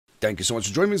Thank you so much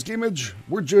for joining me, this GameEdged.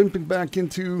 We're jumping back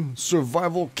into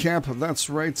survival camp, that's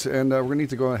right, and we're going to need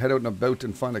to go head out and about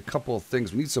and find a couple of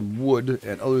things. We need some wood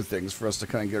and other things for us to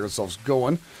kind of get ourselves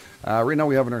going. Right now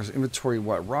we have in our inventory,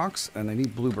 rocks, and I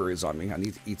need blueberries on me. I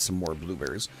need to eat some more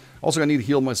blueberries. Also, I need to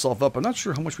heal myself up. I'm not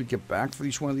sure how much we get back for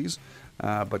each one of these,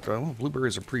 but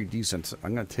blueberries are pretty decent.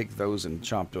 I'm going to take those and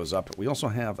chop those up. We also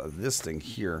have this thing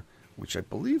here, which I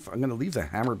believe I'm going to leave the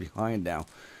hammer behind now.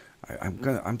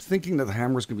 I'm thinking that the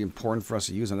hammer is going to be important for us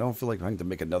to use, and I don't feel like I need to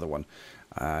make another one.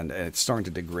 And it's starting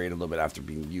to degrade a little bit after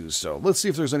being used. So let's see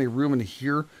if there's any room in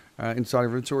here inside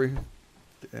of inventory.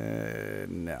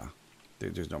 No,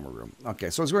 there's no more room.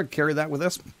 Okay, so let's go ahead and carry that with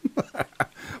us.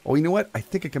 Oh, you know what? I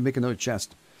think I can make another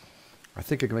chest.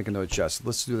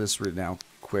 Let's do this right now,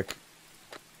 quick.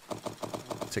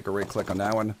 Take a right click on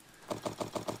that one.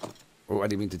 Oh, I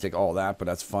didn't mean to take all that, but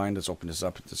that's fine. Let's open this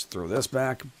up. Just throw this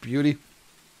back. Beauty.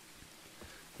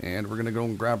 And we're going to go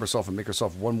and grab ourselves and make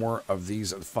ourselves one more of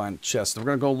these fine chests. And we're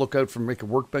going to go look out for make a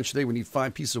workbench today. We need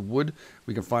 5 pieces of wood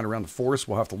we can find around the forest.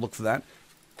 We'll have to look for that.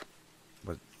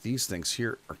 But these things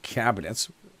here are cabinets,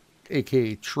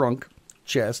 aka trunk,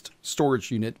 chest,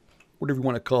 storage unit, whatever you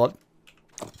want to call it.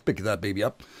 Pick that baby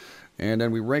up. And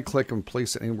then we right click and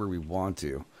place it anywhere we want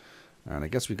to. And I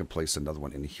guess we can place another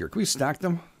one in here. Can we stack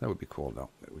them? That would be cool. No,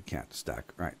 we can't stack.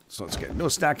 All right, so let's get no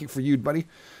stacking for you, buddy.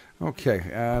 Okay,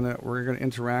 and we're going to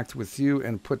interact with you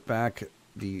and put back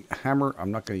the hammer. I'm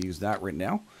not going to use that right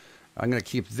now. I'm going to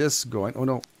keep this going. Oh,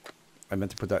 no. I meant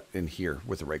to put that in here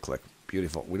with the right click.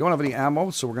 Beautiful. We don't have any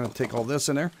ammo, so we're going to take all this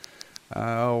in there.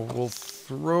 We'll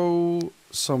throw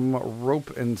some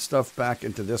rope and stuff back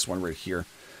into this one right here,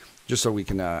 just so we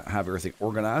can have everything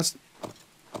organized.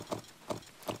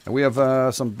 And we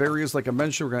have some berries, like I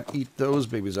mentioned. We're going to eat those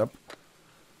babies up.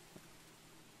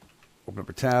 Open up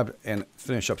a tab and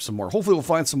finish up some more. Hopefully we'll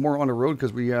find some more on the road,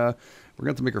 because we're going to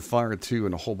have to make our fire too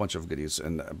and a whole bunch of goodies.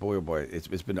 And boy, oh boy, it's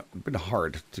been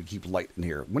hard to keep light in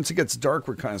here. Once it gets dark,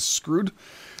 we're kind of screwed.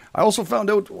 I also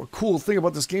found out a cool thing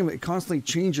about this game. It constantly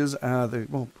changes,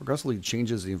 progressively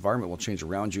changes. The environment will change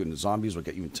around you, and the zombies will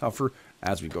get even tougher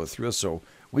as we go through this. So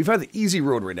we've had the easy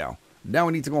road right now. Now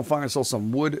we need to go and find ourselves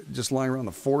some wood just lying around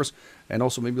the forest, and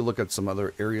also maybe look at some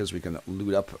other areas we can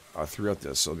loot up throughout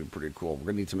this. So it'll be pretty cool. We're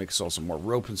going to need to make ourselves some more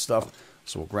rope and stuff,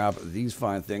 so we'll grab these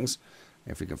fine things,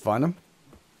 if we can find them,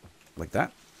 like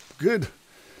that. Good.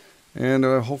 And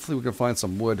hopefully we can find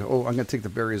some wood. Oh, I'm going to take the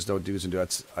berries, though, do's and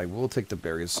don'ts. I will take the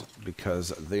berries, because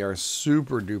they are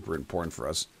super duper important for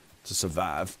us to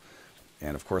survive.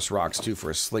 And, of course, rocks, too, for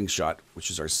a slingshot,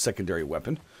 which is our secondary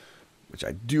weapon, which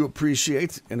I do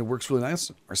appreciate, and it works really nice.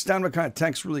 Our stamina kind of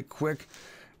tanks really quick,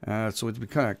 so we have to be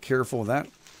kind of careful with that.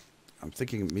 I'm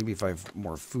thinking maybe if I have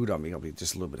more food on me, I'll be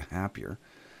just a little bit happier.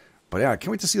 But yeah, I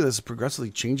can't wait to see this progressively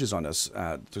changes on us.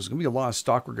 There's going to be a lot of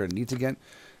stock we're going to need to get.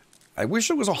 I wish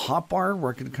there was a hotbar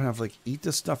where I could kind of like eat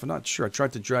this stuff. I'm not sure. I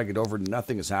tried to drag it over.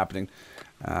 Nothing is happening.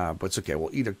 But it's okay.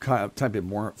 We'll eat a tiny bit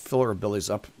more. Fill our bellies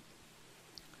up.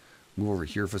 Move over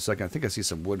here for a second. I think I see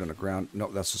some wood on the ground. No,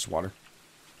 that's just water.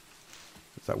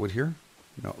 Is that wood here?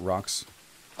 No, rocks.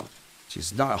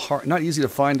 Jeez, not easy to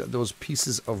find those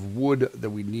pieces of wood that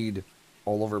we need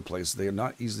all over the place. They are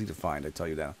not easy to find, I tell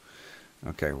you that.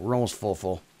 Okay, we're almost full.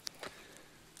 All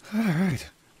right.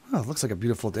 Well, it looks like a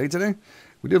beautiful day today.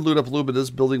 We did loot up a little bit of this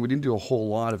building. We didn't do a whole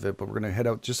lot of it, but we're going to head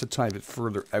out just a tiny bit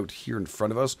further out here in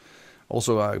front of us.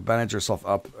 Also, bandage ourselves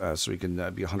up so we can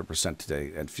be 100%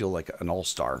 today and feel like an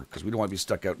all-star, because we don't want to be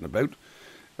stuck out and about.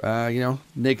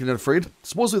 Naked and afraid.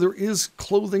 Supposedly there is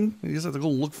clothing. You just have to go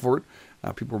look for it.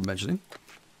 People were mentioning.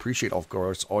 Appreciate, of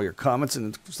course, all your comments.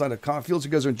 And inside the comment fields,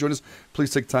 you guys are enjoying this.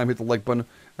 Please take time, hit the like button.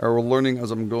 We're learning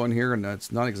as I'm going here, and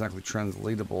it's not exactly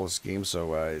translatable, this game.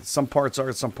 So some parts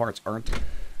are, some parts aren't.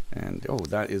 And, oh,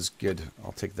 that is good.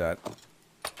 I'll take that.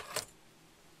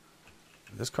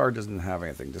 This car doesn't have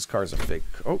anything. This car is a fake.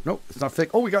 Oh, no, it's not fake.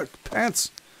 Oh, we got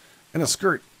pants and a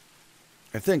skirt,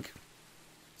 I think.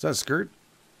 Is that a skirt?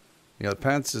 Yeah, the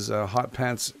pants is a hot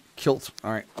pants kilt.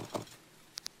 All right.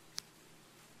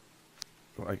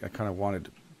 I kind of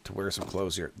wanted to wear some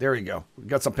clothes here. There you go. We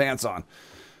got some pants on.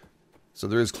 So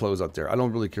there is clothes out there. I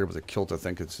don't really care about the kilt. I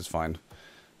think it's just fine.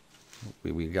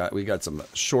 We got some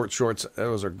short shorts.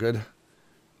 Those are good.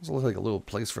 Those look like a little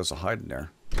place for us to hide in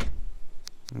there.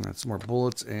 And that's some more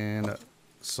bullets and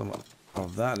some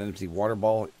of that. An empty water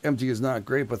ball. Empty is not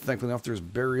great, but thankfully enough, there's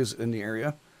berries in the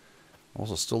area.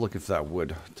 Also still looking for that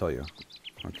wood, I tell you.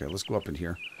 Okay, let's go up in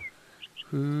here.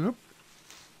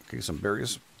 Okay, some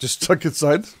berries just stuck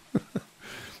inside.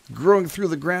 Growing through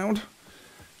the ground.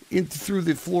 Through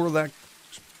the floor of that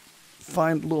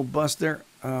fine little bust there.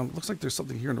 Looks like there's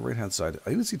something here on the right-hand side.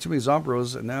 I didn't see too many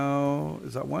Zombros, and now...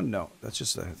 Is that one? No. That's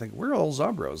just, I think... Where are all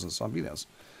Zombros and Zombinos?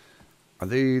 Are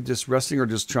they just resting or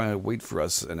just trying to wait for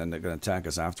us, and then they're going to attack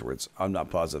us afterwards? I'm not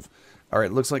positive.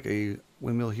 Alright, looks like a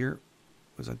windmill here.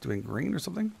 Was that doing green or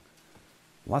something?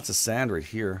 Lots of sand right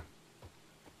here.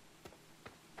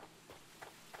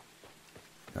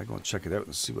 Gotta go and check it out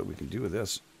and see what we can do with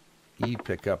this.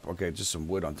 Pick up. Okay, just some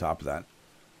wood on top of that.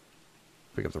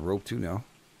 Pick up the rope too now.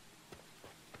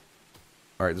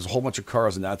 Alright, there's a whole bunch of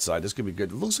cars on that side. This could be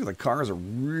good. It looks like the cars are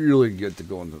really good to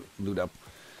go and loot up.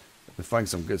 We find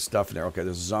some good stuff in there. Okay,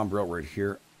 there's a zombie out right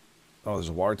here. Oh, there's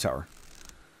a water tower.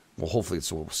 Well, hopefully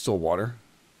it's still water.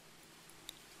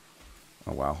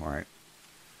 Oh, wow. Alright.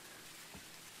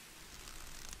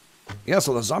 Yeah,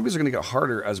 so the zombies are going to get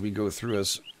harder as we go through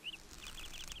this.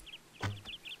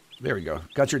 There we go.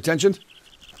 Got your attention?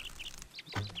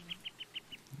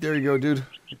 There you go, dude.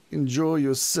 Enjoy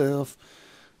yourself.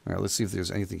 All right, let's see if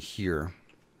there's anything here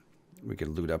we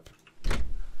can loot up. All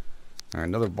right,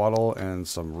 another bottle and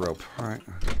some rope. All right.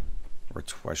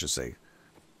 Or I should say,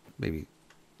 maybe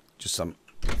just some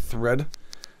thread.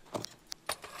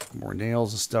 More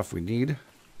nails and stuff we need.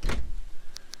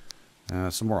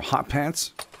 Some more hot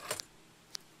pants.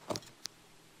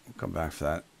 We'll come back for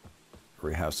that.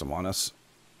 We have some on us.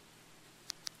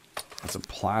 And some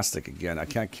plastic again. I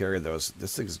can't carry those.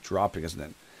 This thing's dropping, isn't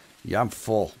it? Yeah, I'm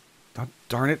full. Oh,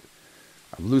 darn it.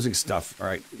 I'm losing stuff. All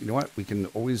right. You know what? We can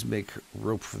always make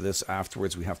rope for this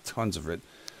afterwards. We have tons of it.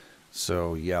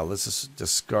 So, yeah, let's just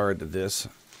discard this.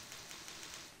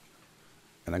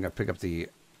 And I'm going to pick up the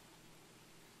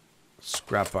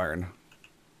scrap iron.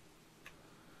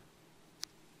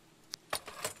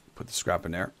 Put the scrap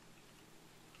in there.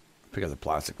 Pick up the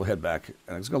plastic. We'll head back.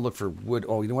 And I'm just going to look for wood.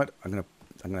 Oh, you know what? I'm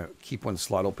going to keep one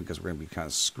slot open because we're going to be kind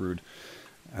of screwed.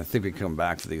 I think we can come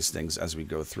back to these things as we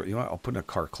go through. You know what? I'll put in a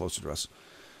car closer to us.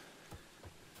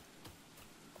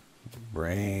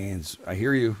 Brains. I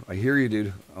hear you. I hear you,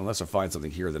 dude. Unless I find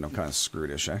something here, then I'm kind of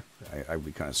screwed-ish, eh? I'd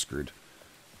be kind of screwed.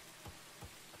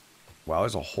 Wow,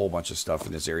 there's a whole bunch of stuff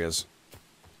in these areas.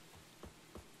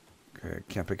 Okay,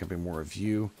 I can't pick up any more of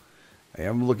you. I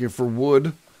am looking for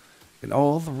wood in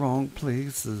all the wrong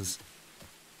places.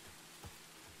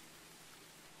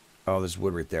 Oh, there's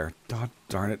wood right there. Oh,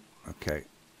 darn it. Okay.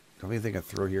 Do you have anything I can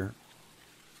throw here?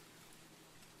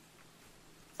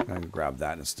 I'm going to grab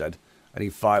that instead. I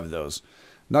need 5 of those.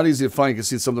 Not easy to find. You can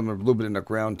see some of them are a little bit in the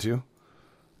ground too.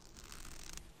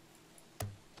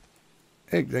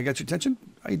 Hey, did I get your attention?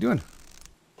 How you doing?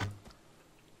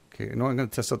 Okay, you know what? I'm going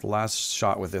to test out the last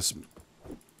shot with this.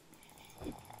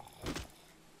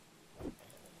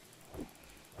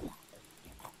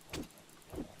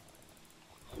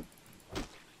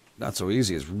 Not so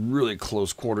easy. It's really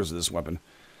close quarters of this weapon.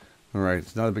 Alright,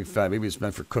 it's not a big fan. Maybe it's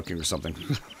meant for cooking or something.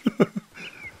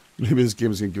 Maybe this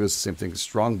game is going to give us the same thing.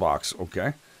 Strong box.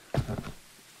 Okay. There's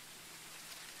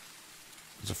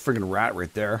a friggin' rat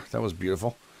right there. That was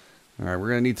beautiful. Alright, we're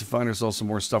going to need to find ourselves some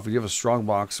more stuff. We do have a strong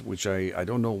box, which I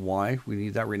don't know why we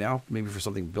need that right now. Maybe for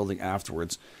something building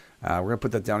afterwards. We're going to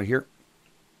put that down here.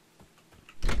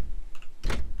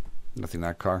 Nothing in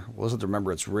that car. Well, let's have to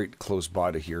remember it's right close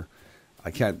by to here. I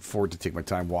can't afford to take my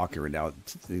time walking right now.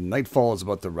 The nightfall is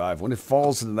about to arrive. When it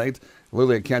falls in the night,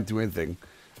 literally I can't do anything.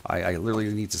 I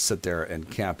literally need to sit there and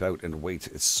camp out and wait.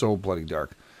 It's so bloody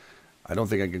dark. I don't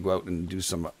think I can go out and do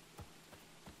some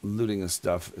looting and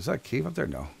stuff. Is that a cave up there?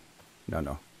 No.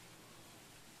 No.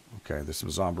 Okay, there's some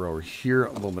zombie over here.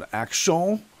 A little bit of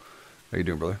action. How you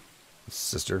doing, brother?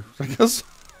 Sister, I guess.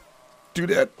 Do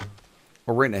that.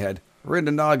 Or right in the head. Right in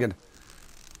the noggin.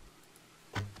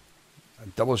 A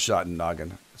double shot in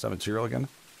noggin. Is that material again?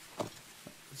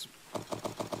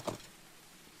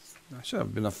 I should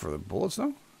have enough for the bullets,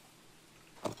 though.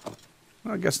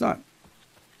 No, I guess not.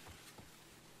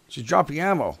 She's dropping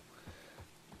ammo. We'll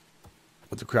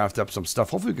have to craft up some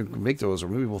stuff. Hopefully we can make those, or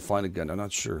maybe we'll find a gun. I'm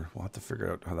not sure. We'll have to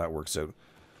figure out how that works out.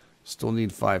 Still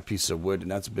need 5 pieces of wood,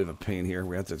 and that's a bit of a pain here.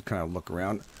 We have to kind of look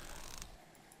around.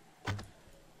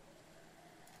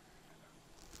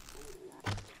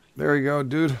 There you go,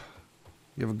 dude.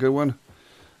 You have a good one.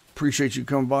 Appreciate you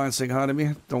coming by and saying hi to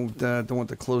me. Don't want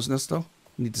the closeness though.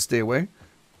 You need to stay away.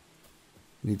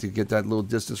 You need to get that little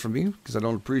distance from me because I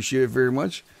don't appreciate it very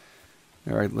much.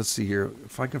 All right, let's see here.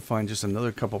 If I can find just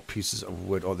another couple pieces of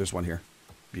wood. Oh, there's one here.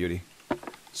 Beauty.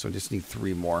 So I just need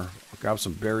 3 more. I'll grab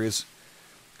some berries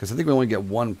because I think we only get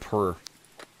 1 per.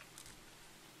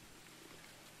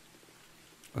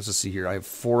 Let's just see here. I have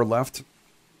 4 left.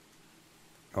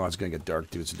 Oh, it's going to get dark,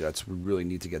 dude. So we really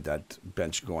need to get that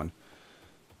bench going.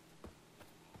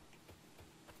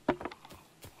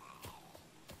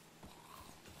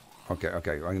 Okay,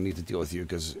 okay. I'm going to need to deal with you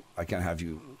because I can't have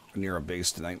you near a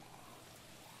base tonight.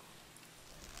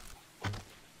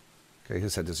 Okay,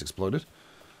 his head just exploded.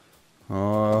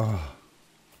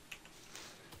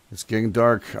 It's getting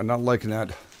dark. I'm not liking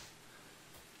that.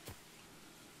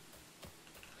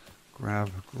 Grab,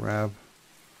 grab.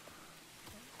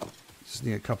 Just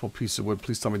need a couple pieces of wood.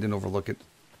 Please tell me I didn't overlook it.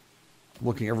 I'm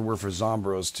looking everywhere for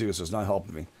Zombros too, so it's not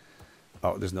helping me.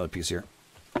 Oh, there's another piece here.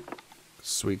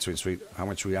 Sweet, sweet, sweet. How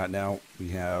much we got now? We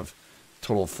have a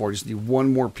total of 4. Just need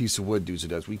one more piece of wood, dudes. It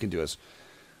does. We can do this.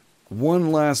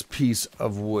 One last piece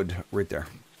of wood right there.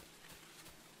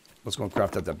 Let's go and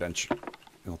craft out that bench. And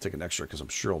I'll take an extra because I'm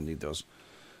sure I'll need those.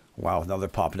 Wow, now they're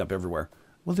popping up everywhere.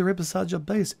 Well, they're right beside your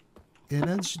base. And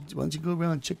then why don't you go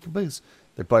around and check your base?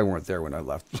 They probably weren't there when I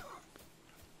left.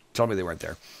 Tell me they weren't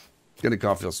there. Get any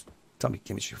coffee. Tell me,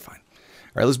 give me sure you're fine.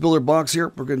 All right, let's build our box here.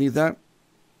 We're going to need that.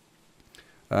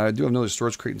 I do have another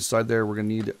storage crate inside there. We're going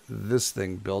to need this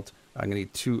thing built. I'm going to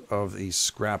need 2 of the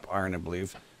scrap iron, I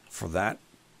believe, for that.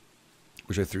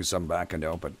 Which I threw some back, I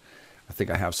know, but I think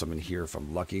I have some in here if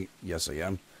I'm lucky. Yes, I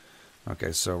am.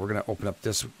 Okay, so we're going to open up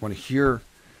this one here.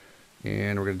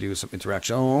 And we're going to do some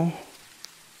interaction. Oh.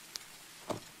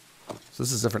 So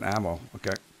this is different ammo.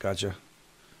 Okay, gotcha.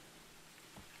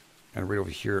 And right over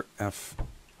here, F.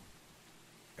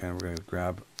 And we're going to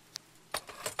grab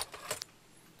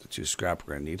the 2 scrap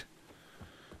we're going to need.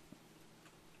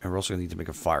 And we're also going to need to make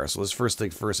a fire. So let's first thing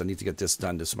first, I need to get this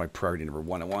done. This is my priority number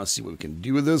 1. I want to see what we can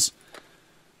do with this.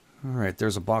 All right,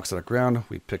 there's a box on the ground.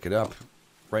 We pick it up,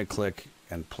 right click,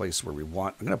 and place where we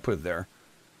want. I'm going to put it there.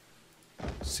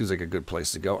 Seems like a good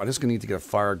place to go. I'm just going to need to get a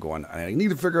fire going. I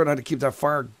need to figure out how to keep that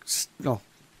fire,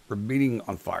 remaining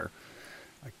on fire.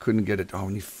 I couldn't get it. Oh,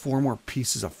 we need 4 more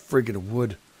pieces of friggin'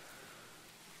 wood.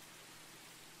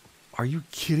 Are you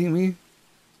kidding me?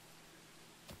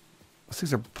 Those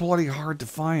things are bloody hard to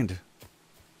find.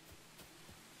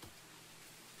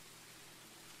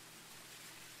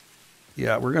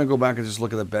 Yeah, we're going to go back and just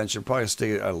look at the bench and probably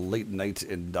stay a late night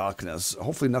in darkness.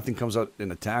 Hopefully nothing comes out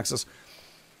and attacks us.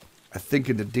 I think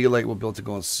in the daylight we'll be able to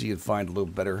go and see and find a little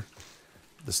better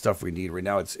the stuff we need. Right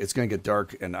now it's going to get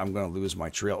dark and I'm going to lose my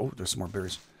trail. Oh, there's some more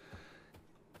berries.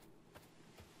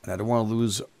 And I don't want to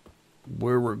lose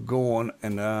where we're going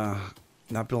and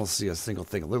not be able to see a single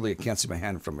thing. Literally, I can't see my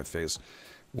hand from my face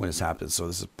when this happens, so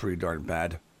this is pretty darn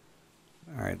bad.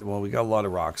 All right, well, we got a lot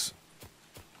of rocks.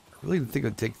 I really didn't think it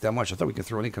would take that much. I thought we could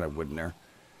throw any kind of wood in there.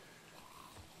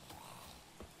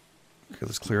 Okay,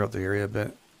 let's clear out the area a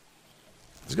bit.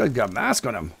 This guy's got a mask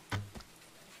on him.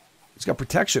 He's got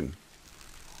protection.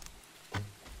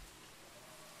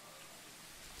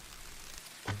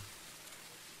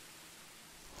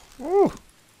 Ooh.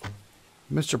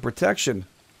 Mr. Protection.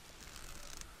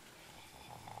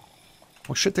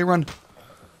 Oh shit, they run.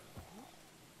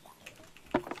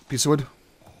 Piece of wood.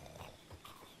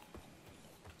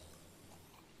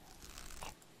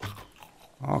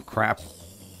 Oh crap.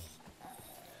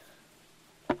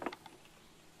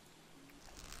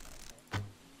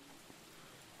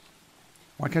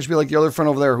 Why can't you be like the other friend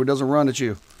over there who doesn't run at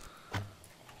you?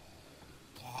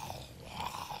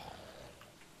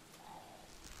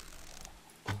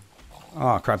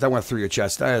 Oh crap, that went through your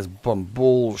chest. That is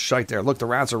bullshit there. Look, the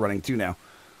rats are running too now.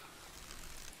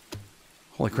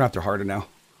 Holy crap, they're harder now.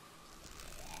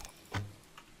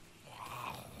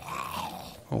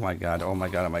 Oh my god, oh my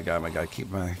god, oh my god, oh my god.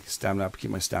 Keep my stamina up,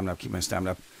 keep my stamina up, keep my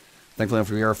stamina up. Thankfully, if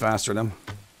we are faster than them.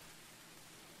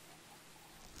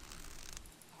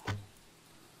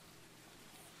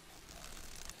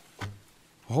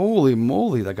 Holy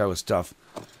moly, that guy was tough.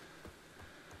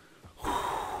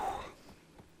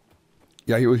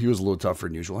 Yeah, he was a little tougher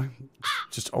than usual.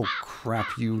 Just, oh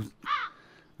crap, you...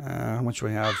 how much do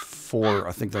I have? 4.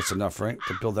 I think that's enough, right?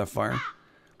 To build that fire.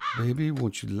 Baby,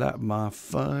 won't you light my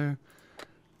fire?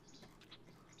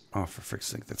 Oh, for frick's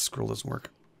sake, that scroll doesn't work.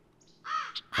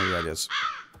 Oh, yeah, it is.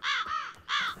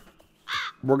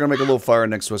 We're going to make a little fire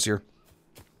next to us here.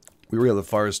 We already have the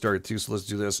fire started too, so let's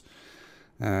do this.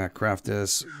 Craft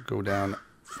this. Go down.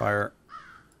 Fire.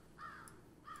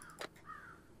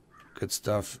 Good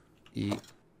stuff. Eat.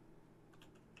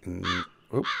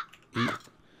 Oop. Eat.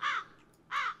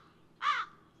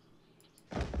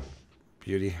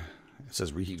 Beauty. It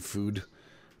says reheat food.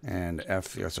 And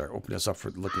F. Yeah, sorry. Open this up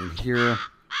for looking here.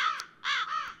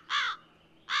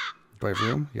 Do I have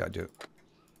room? Yeah, I do.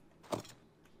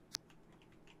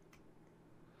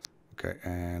 Okay,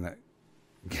 and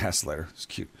gas lighter. It's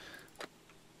cute.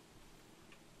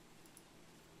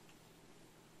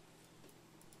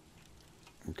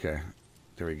 Okay,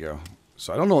 there we go.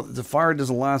 So I don't know. The fire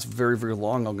doesn't last very, very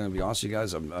long. I'm going to be honest with you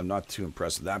guys. I'm not too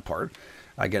impressed with that part.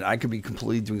 Again, I could be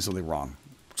completely doing something wrong.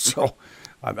 So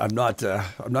I'm not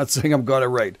saying I've got it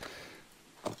right.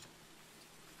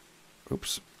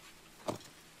 Oops.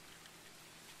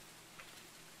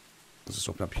 Let's just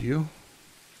open up you.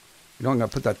 You know, I'm going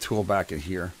to put that tool back in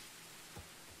here.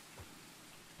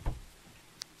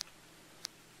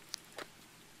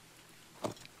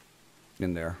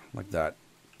 In there, like that.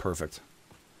 Perfect.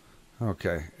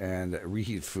 Okay, and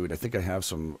reheat food. I think I have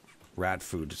some rat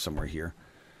food somewhere here.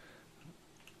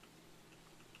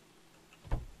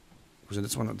 Was it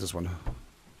this one or this one?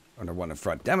 Oh, no, one in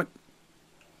front. Damn it.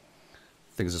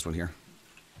 I think it's this one here.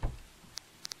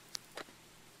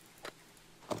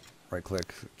 Right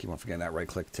click. Keep on forgetting that. Right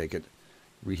click. Take it.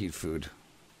 Reheat food.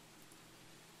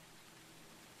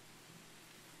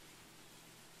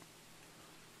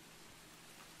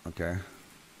 Okay.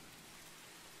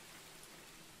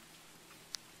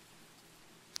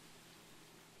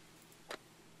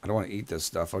 I don't want to eat this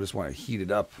stuff. I just want to heat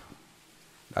it up.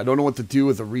 I don't know what to do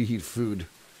with the reheat food.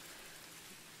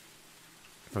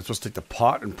 If I'm supposed to take the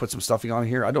pot and put some stuffing on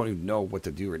here, I don't even know what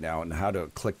to do right now and how to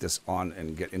click this on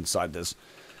and get inside this.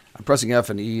 I'm pressing F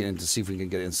and E and to see if we can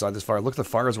get inside this fire. Look, the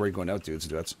fire is already going out, dudes.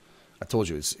 I told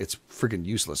you, it's freaking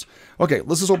useless. Okay,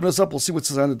 let's just open this up. We'll see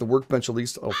what's on at the workbench at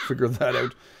least. I'll figure that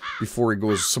out before it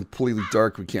goes completely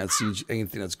dark. We can't see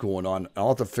anything that's going on. I'll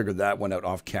have to figure that one out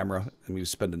off camera and maybe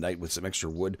spend the night with some extra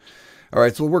wood. All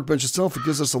right, so the workbench itself, it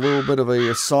gives us a little bit of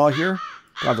a saw here.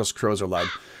 God, those crows are loud.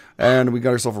 And we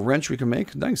got ourselves a wrench we can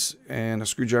make. Nice. And a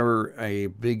screwdriver, a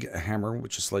big hammer,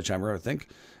 which is sledgehammer, I think.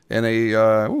 And a,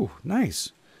 ooh,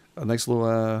 nice. A nice little,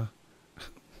 a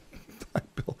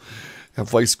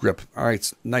vice grip. All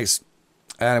right, nice.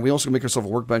 And we also make ourselves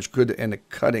a workbench, good and a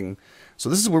cutting. So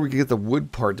this is where we can get the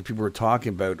wood part that people were talking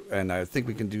about. And I think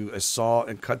we can do a saw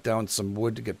and cut down some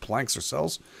wood to get planks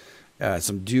ourselves.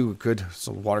 Some dew, good.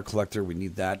 Some water collector, we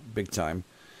need that big time.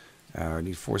 We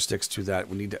need 4 sticks to that.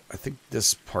 We need, I think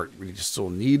this part we just still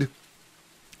need.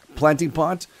 Planting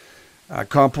pot,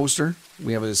 composter.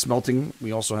 We have a smelting.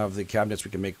 We also have the cabinets we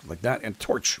can make like that. And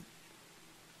torch.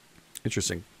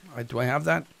 Interesting. Do I have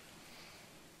that?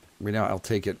 Right now I'll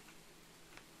take it.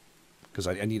 Because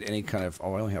I need any kind of,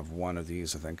 oh, I only have one of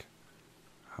these, I think.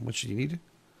 How much do you need?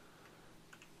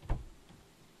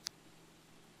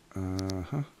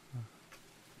 Uh-huh.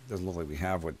 Doesn't look like we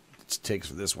have what it takes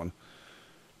for this one.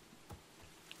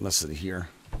 Unless it's here.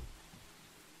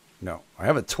 No. I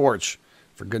have a torch,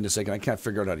 for goodness sake, and I can't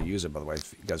figure out how to use it, by the way,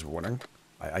 if you guys were wondering.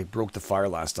 I broke the fire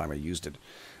last time I used it.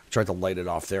 I tried to light it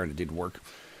off there, and it didn't work.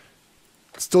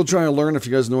 Still trying to learn. If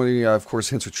you guys know any, of course,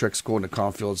 hints or tricks, go into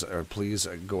Cornfields, please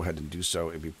go ahead and do so.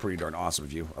 It'd be pretty darn awesome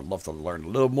of you. I'd love to learn a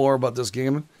little more about this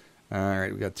game. All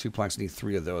right, we got 2 planks. Need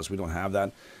 3 of those. We don't have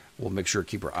that. We'll make sure to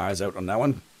keep our eyes out on that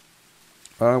one.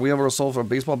 We have ourselves a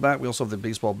baseball bat. We also have the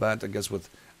baseball bat, I guess, with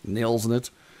nails in it.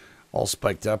 All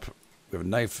spiked up. We have a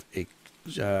knife.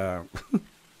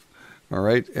 All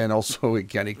right, and also a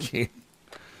candy cane.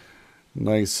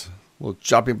 Nice. A little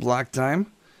chopping block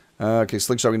time. Okay,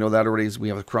 slingshot, we know that already. We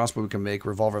have a crossbow we can make.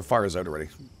 Revolver fires out already.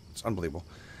 It's unbelievable.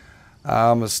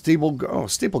 A staple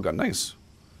gun, nice.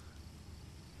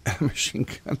 Machine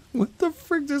gun. What the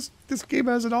frick? This game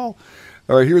has it all.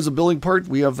 All right, here's a building part.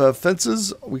 We have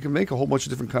fences. We can make a whole bunch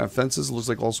of different kind of fences. It looks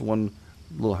like also one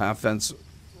little half fence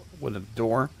with a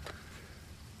door.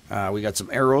 We got some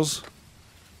arrows.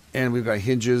 And we've got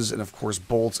hinges and, of course,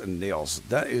 bolts and nails.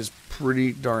 That is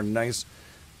pretty darn nice.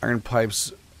 Iron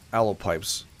pipes, aloe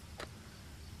pipes.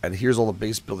 And here's all the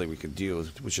base building we can do,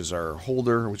 which is our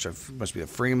holder, which must be the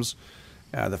frames,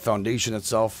 the foundation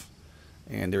itself.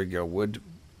 And there we go. Wood,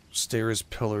 stairs,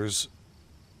 pillars.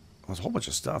 There's a whole bunch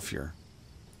of stuff here.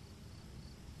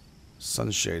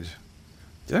 Sunshade.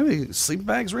 Did I have any sleep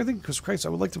bags or anything? Because, Christ, I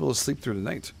would like to be able to sleep through the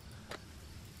night.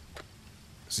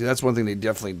 See, that's one thing they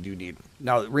definitely do need.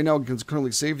 Now, right now, it's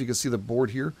currently saved. You can see the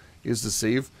board here is the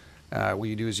save. What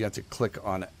you do is you have to click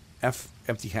on F,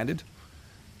 empty-handed.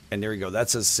 And there you go. That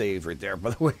says save right there, by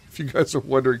the way, if you guys are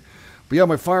wondering. But yeah,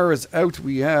 my fire is out.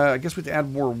 I guess we have to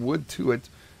add more wood to it.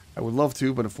 I would love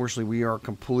to, but unfortunately, we are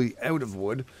completely out of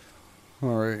wood.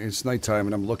 All right, it's nighttime,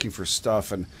 and I'm looking for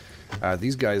stuff. And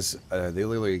these guys, they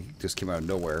literally just came out of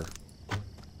nowhere.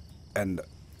 And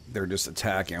they're just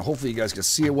attacking. Hopefully you guys can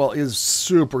see it. Well, it is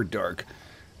super dark.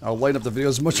 I'll light up the video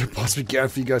as much as I possibly can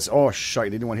for you guys. Oh, shite. I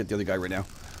didn't want to hit the other guy right now.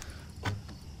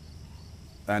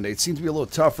 And it seems to be a little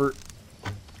tougher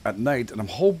at night. And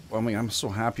I'm so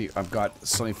happy I've got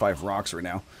 75 rocks right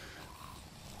now.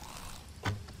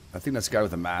 I think that's the guy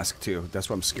with a mask, too. That's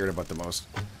what I'm scared about the most.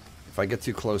 If I get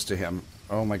too close to him.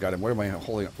 Oh, my God. What am I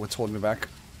holding? What's holding me back?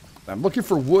 I'm looking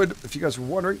for wood, if you guys were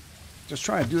wondering. Just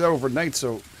trying to do that overnight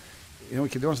so You know, we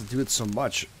don't have to do it so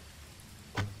much.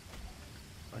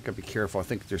 I gotta be careful. I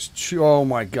think there's two. Oh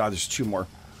my god, there's two more.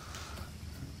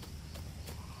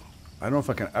 I don't know if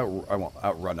I can I won't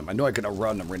outrun them. I know I can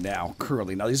outrun them right now,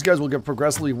 currently. Now, these guys will get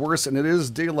progressively worse, and it is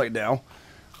daylight now.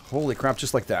 Holy crap,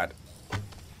 just like that. I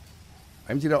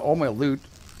emptied out all my loot.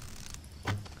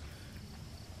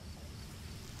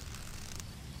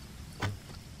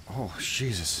 Oh,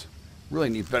 Jesus. Really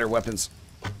need better weapons.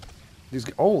 These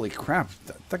guys, holy crap.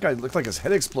 That guy looked like his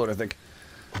head exploded, I think.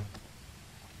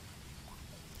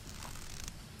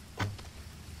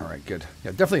 Alright, good.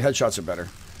 Yeah, definitely headshots are better.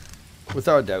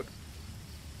 Without a doubt.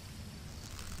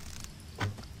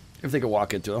 If they can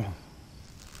walk into them.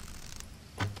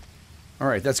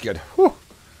 Alright, that's good. Whew.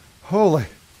 Holy.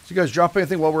 Did you guys drop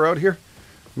anything while we're out here?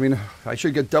 I mean, I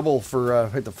should get double for I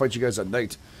had to fight you guys at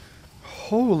night.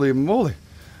 Holy moly.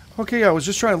 Okay, I was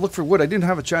just trying to look for wood. I didn't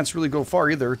have a chance to really go far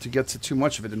either to get to too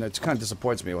much of it, and it kind of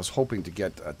disappoints me. I was hoping to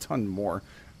get a ton more,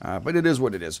 but it is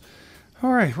what it is.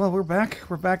 Alright, well, we're back.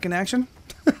 We're back in action.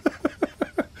 We're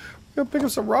going to pick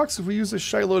up some rocks if we use a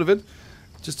shite load of it.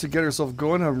 Just to get ourselves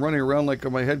going. I'm running around like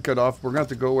my head cut off. We're going to have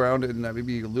to go around and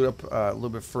maybe loot up a little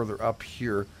bit further up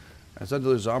here. Is that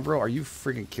another Zombro? Are you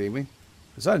freaking kidding me?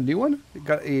 Is that a new one? It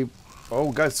got a...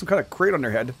 Oh, got some kind of crate on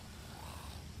their head.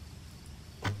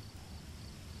 Yeah,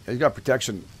 he's got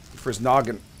protection for his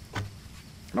noggin. I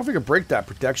don't know if we can break that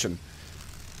protection.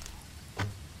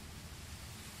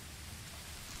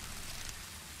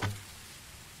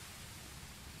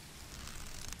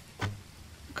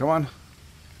 Come on.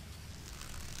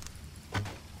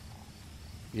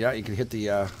 Yeah, you can hit the,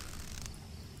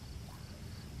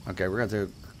 Okay, we're going to have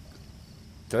to...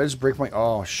 Did I just break my...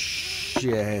 Oh,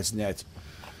 shit.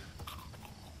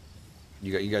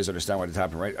 You guys understand what had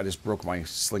happened, right? I just broke my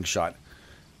slingshot,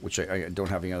 which I don't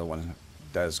have any other one.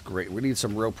 That is great. We need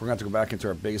some rope. We're going to have to go back into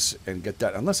our base and get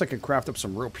that. Unless I can craft up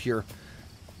some rope here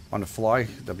on the fly.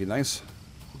 That'd be nice.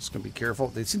 Just going to be careful.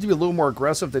 They seem to be a little more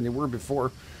aggressive than they were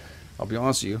before. I'll be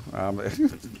honest with you.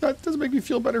 That doesn't make me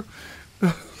feel better.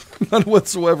 None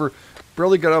whatsoever.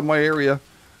 Barely got out of my area.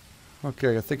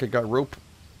 Okay, I think I got rope.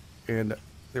 And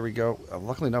there we go.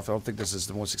 Luckily enough, I don't think this is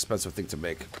the most expensive thing to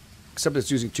make. Except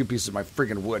it's using 2 pieces of my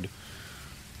friggin' wood.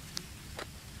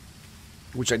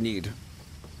 Which I need.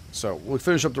 So, we'll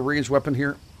finish up the ranged weapon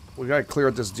here. We gotta clear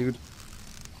out this dude.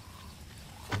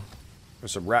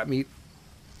 There's some rat meat.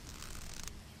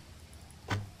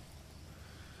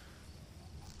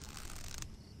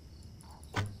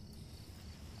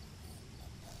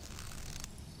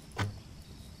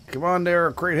 Come on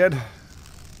there, crate head.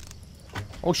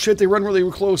 Oh shit, they run really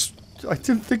close. I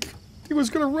didn't think he was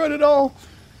gonna run at all.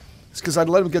 It's because I'd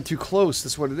let him get too close.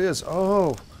 That's what it is.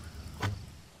 Oh.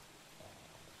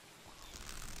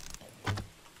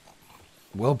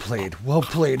 Well played. Well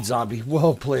played, zombie.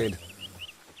 Well played.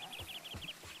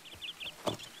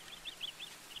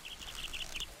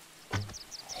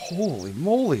 Holy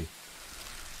moly.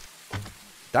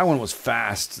 That one was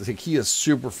fast. I think he is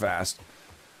super fast.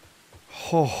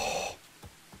 Oh,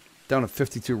 down to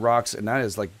 52 rocks, and that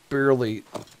is like barely,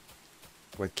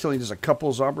 like killing just a couple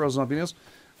of Zombros and Albinos.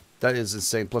 That is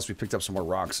insane. Plus, we picked up some more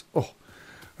rocks. Oh,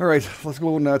 all right. Let's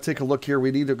go and take a look here.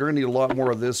 We're going to need a lot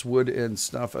more of this wood and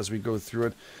stuff as we go through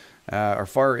it. Our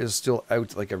fire is still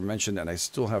out, like I mentioned, and I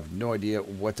still have no idea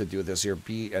what to do with this here.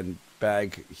 B and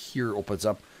bag here opens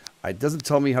up. It doesn't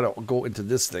tell me how to go into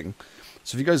this thing.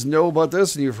 So if you guys know about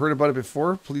this and you've heard about it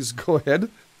before, please go ahead.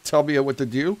 Tell me what to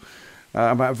do.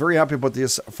 I'm very happy about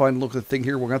this fine looking thing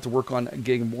here. We're going to have to work on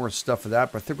getting more stuff for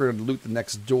that, but I think we're going to loot the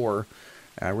next door.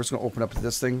 We're just going to open up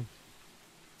this thing.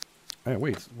 Hey,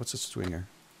 wait, what's this doing here?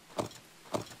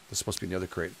 This is supposed to be in the other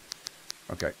crate.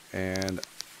 Okay, and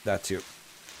that too.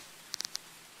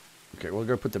 Okay, we're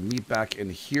going to put the meat back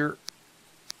in here.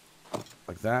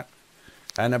 Like that.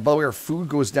 And by the way, our food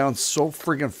goes down so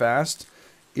friggin' fast.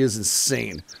 It is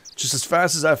insane. Just as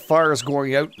fast as that fire is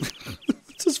going out.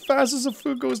 As fast as the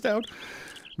food goes down.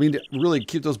 I mean, really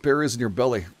keep those berries in your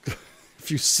belly. If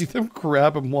you see them,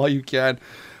 grab them while you can.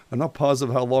 I'm not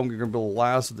positive how long we're going to be able to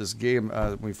last with this game.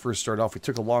 When we first started off, we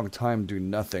took a long time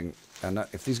doing nothing. And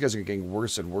if these guys are getting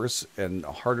worse and worse and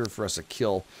harder for us to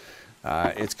kill,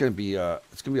 it's going to be a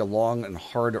long and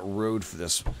hard road for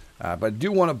this. But I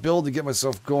do want to build to get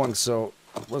myself going, so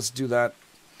let's do that.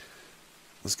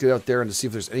 Let's get out there and to see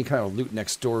if there's any kind of loot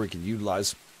next door we can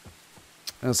utilize.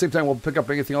 And at the same time, we'll pick up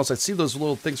anything else. I see those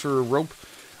little things for rope.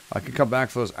 I can come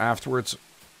back for those afterwards.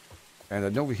 And I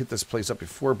know we hit this place up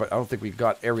before, but I don't think we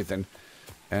got everything.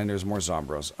 And there's more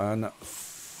Zombros.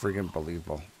 Unfriggin'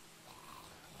 believable.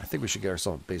 I think we should get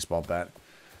ourselves a baseball bat.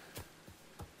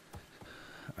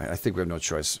 I think we have no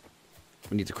choice.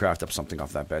 We need to craft up something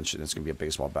off that bench, and it's going to be a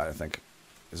baseball bat, I think.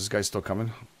 Is this guy still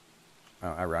coming?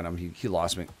 I ran him. He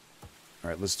lost me. All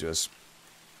right, let's do this.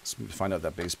 Let's find out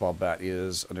that baseball bat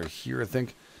is under here, I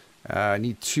think. I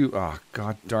need 2. Oh,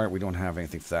 god darn it. We don't have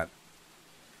anything for that.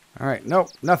 All right. Nope.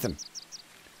 Nothing.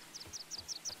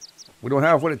 We don't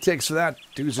have what it takes for that,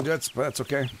 dudes and dudes, but that's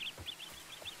okay.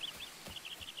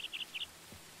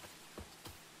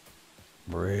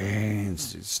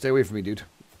 Brains. Dude, stay away from me, dude.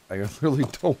 I literally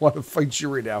don't want to fight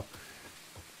you right now.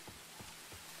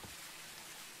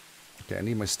 Okay, I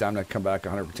need my stamina to come back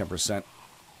 110%.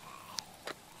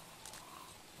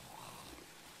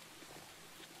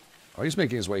 Oh, he's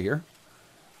making his way here.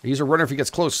 He's a runner if he gets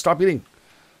close. Stop eating.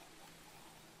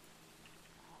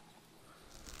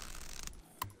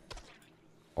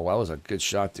 Oh, that was a good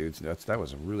shot, dude. That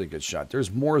was a really good shot.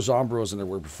 There's more Zombros than there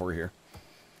were before here.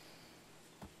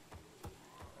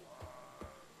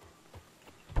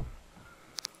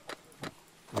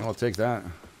 I'll take that.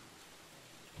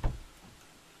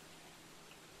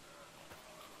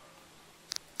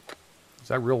 Is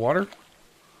that real water?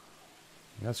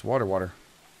 That's water. What's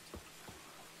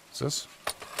this?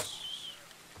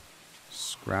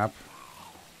 Scrap.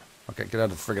 Okay, get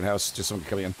out of the friggin' house. Just someone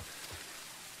coming in.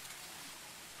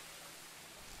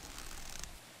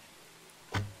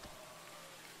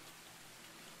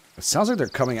 It sounds like they're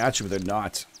coming at you, but they're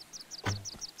not.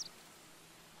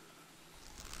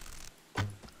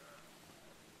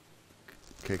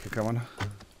 Okay, come on.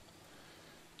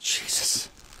 Jesus.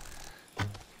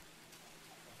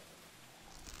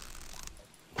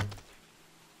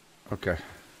 Okay.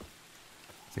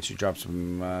 I think she dropped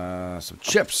some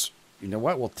chips. You know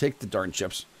what? We'll take the darn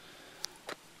chips.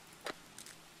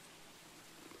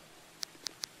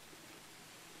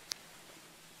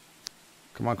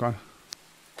 Come on, come on.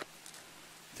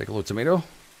 Take a little tomato.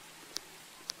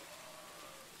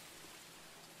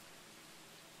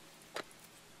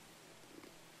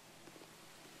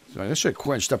 So this should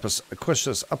quench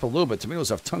us up a little bit. Tomatoes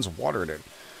have tons of water in it.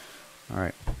 All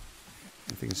right.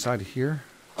 Anything inside here?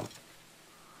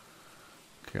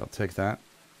 Okay, I'll take that.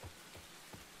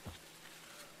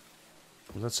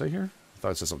 What does that say here? I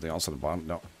thought it said something else on the bottom.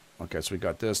 No. Okay, so we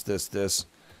got this. This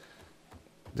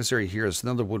area here is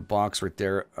another wood box right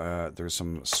there. There's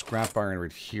some scrap iron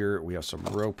right here. We have some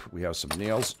rope. We have some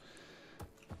nails.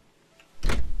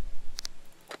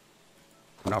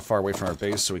 We're not far away from our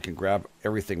base, so we can grab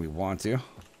everything we want to.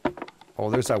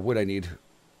 Oh, there's that wood I need.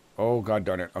 Oh, god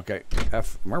darn it. Okay. Am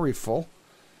I already full?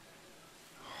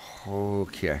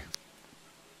 Okay.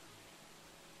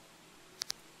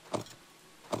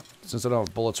 Since I don't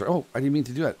have bullets, oh, I didn't mean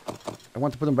to do that. I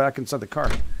want to put them back inside the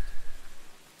car.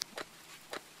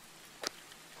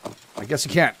 I guess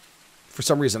you can't. For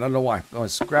some reason. I don't know why. Oh,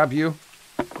 let's grab you.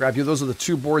 Grab you. Those are the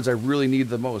 2 boards I really need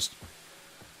the most.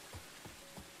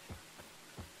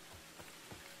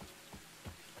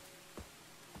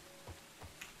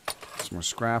 Some more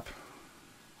scrap.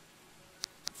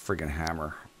 Friggin'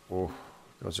 hammer. Oh,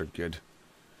 those are good.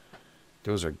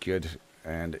 Those are good.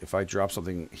 And if I drop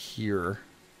something here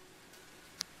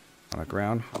on the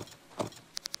ground, I'll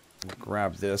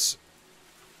grab this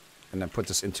and then put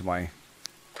this into my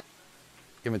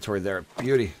inventory there.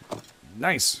 Beauty.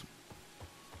 Nice.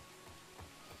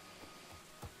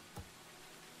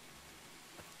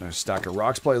 There's a stack of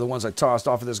rocks. Probably the ones I tossed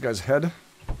off of this guy's head.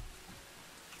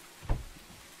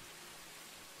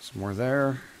 Some more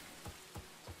there.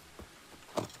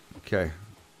 Okay.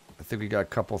 I think we got a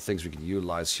couple of things we can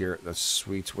utilize here. That's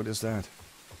sweet. What is that?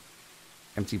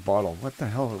 Empty bottle. What the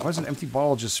hell? Why is an empty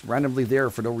bottle just randomly there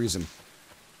for no reason?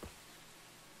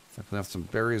 Definitely have some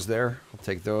berries there. I'll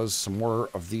take those. Some more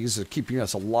of these are keeping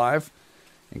us alive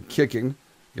and kicking.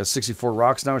 We got 64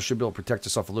 rocks now. Should be able to protect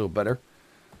ourselves a little better.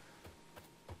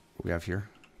 What we have here?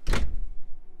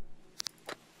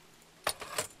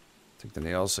 Take the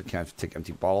nails. I can't take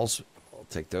empty bottles. I'll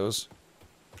take those.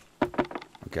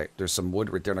 Okay, there's some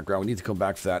wood right there on the ground. We need to come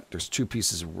back for that. There's 2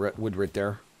 pieces of wood right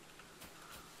there.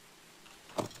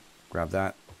 Grab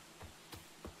that.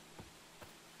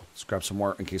 Let's grab some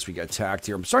more in case we get attacked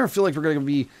here. I'm starting to feel like we're going to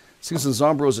be seeing some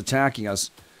Zombros attacking us.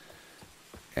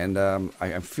 And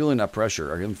I'm feeling that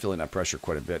pressure. I am feeling that pressure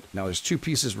quite a bit. Now, there's 2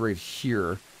 pieces right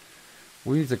here.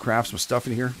 We need to craft some stuff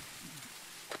in here.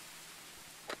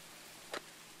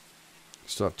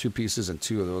 Still have 2 pieces and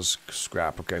 2 of those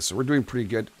scrap. Okay, so we're doing pretty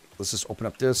good. Let's just open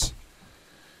up this.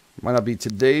 Might not be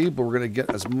today, but we're going to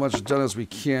get as much done as we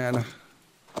can.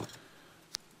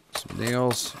 Some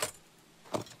nails.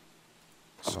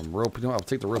 Some rope. You know, I'll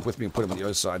take the rope with me and put it on the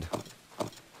other side.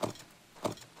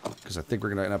 Because I think we're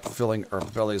going to end up filling our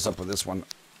bellies up with this one.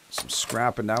 Some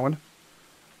scrap in that one.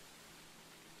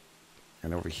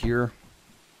 And over here.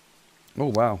 Oh,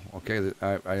 wow. Okay,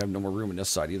 I have no more room on this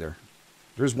side either.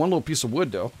 There's one little piece of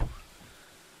wood, though. All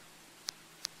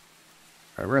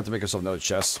right, we're going to have to make ourselves another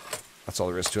chest. That's all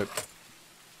there is to it.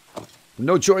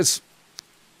 No choice.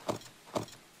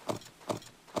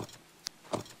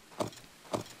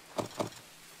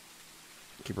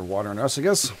 Keep our water on us, I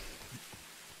guess.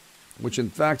 Which, in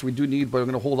fact, we do need, but I'm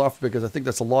going to hold off because I think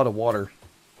that's a lot of water.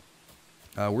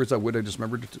 Where's that wood I just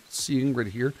remembered seeing right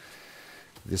here?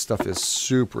 This stuff is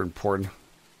super important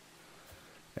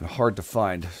and hard to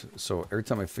find. So every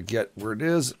time I forget where it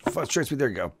is, it frustrates me. There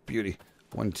you go. Beauty.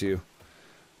 1, 2.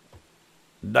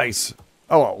 Nice.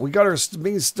 Oh, well, we got our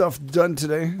main stuff done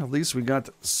today. At least we got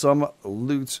some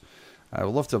loot. I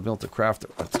would love to have built a craft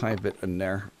a tiny bit in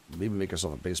there. Maybe make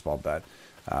ourselves a baseball bat.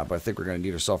 But I think we're going to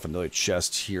need ourselves another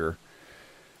chest here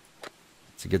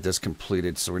to get this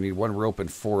completed. So we need 1 rope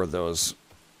and 4 of those.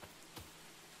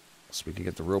 So we can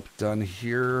get the rope done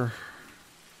here.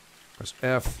 Press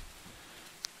F.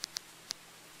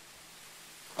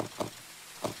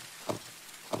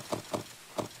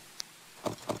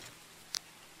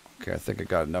 Okay, I think I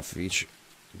got enough of each.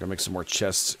 I'm going to make some more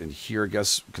chests in here, I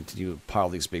guess. Continue to pile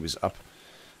these babies up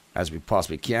as we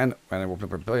possibly can. And then we'll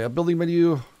open up our building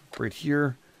menu right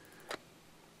here.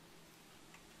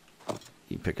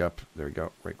 You pick up. There we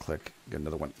go. Right click. Get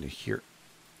another one in here.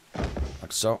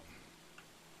 Like so.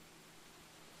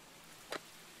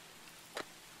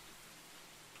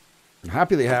 I'm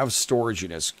happy they have storage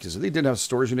units, because if they didn't have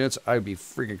storage units, I'd be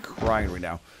freaking crying right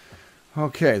now.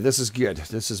 Okay, this is good.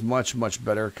 This is much, much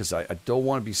better, because I don't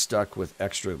want to be stuck with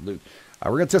extra loot.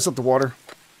 We're going to test out the water.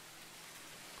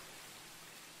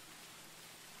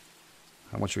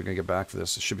 How much are we going to get back for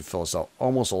this? It should be fill us out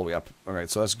almost all the way up. All right,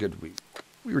 so that's good.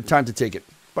 We were time to take it.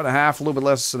 About a half, a little bit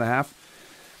less than a half.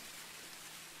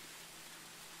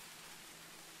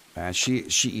 And she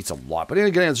eats a lot. But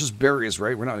again, it's just berries,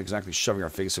 right? We're not exactly shoving our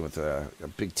face in with a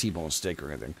big T-bone steak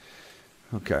or anything.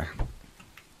 Okay.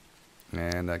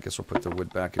 And I guess we'll put the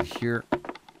wood back in here. I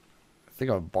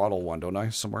think I have a bottle one, don't I?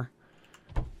 Somewhere.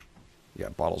 Yeah,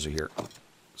 bottles are here.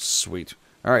 Sweet.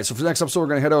 All right, so for the next episode, we're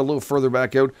going to head out a little further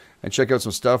back out and check out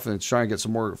some stuff and try and get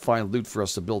some more fine loot for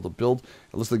us to build a build.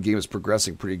 It looks like the game is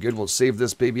progressing pretty good. We'll save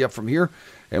this baby up from here,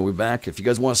 and we're back. If you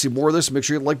guys want to see more of this, make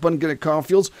sure you hit the like button, get it comment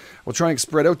fields. We'll try and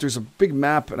spread out. There's a big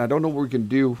map, and I don't know what we can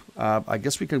do. I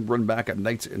guess we can run back at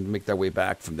night and make that way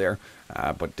back from there.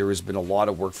 But there has been a lot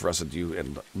of work for us to do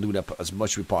and loot up as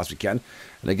much as we possibly can.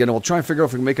 And again, we'll try and figure out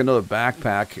if we can make another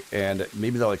backpack, and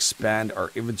maybe that'll expand our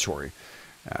inventory.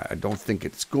 I don't think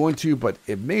it's going to, but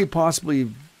it may possibly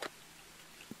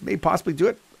do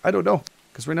it. I don't know,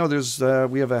 because right now there's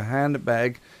we have a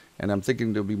handbag, and I'm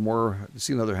thinking there'll be more.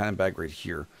 See another handbag right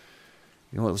here.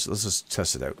 You know what? Let's just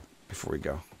test it out before we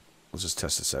go. Let's just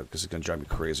test this out because it's gonna drive me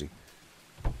crazy.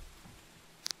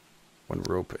 1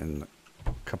 rope and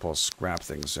a couple of scrap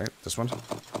things. Right, this one.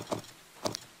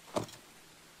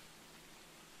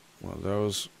 One of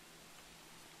those.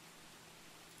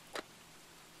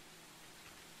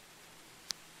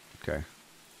 Okay.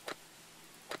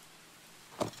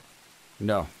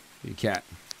 No, you can't.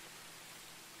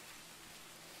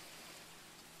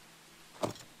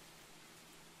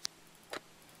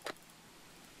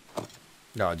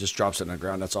 No, it just drops it on the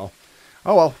ground, that's all.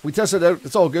 Oh well, we tested it out.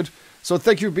 It's all good. So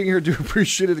thank you for being here. Do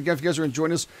appreciate it. Again, if you guys are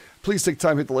enjoying us, please take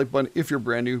time, hit the like button. If you're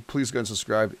brand new, please go and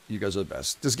subscribe. You guys are the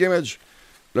best. This is GameEdged.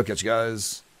 Look at you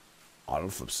guys on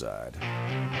the flip side.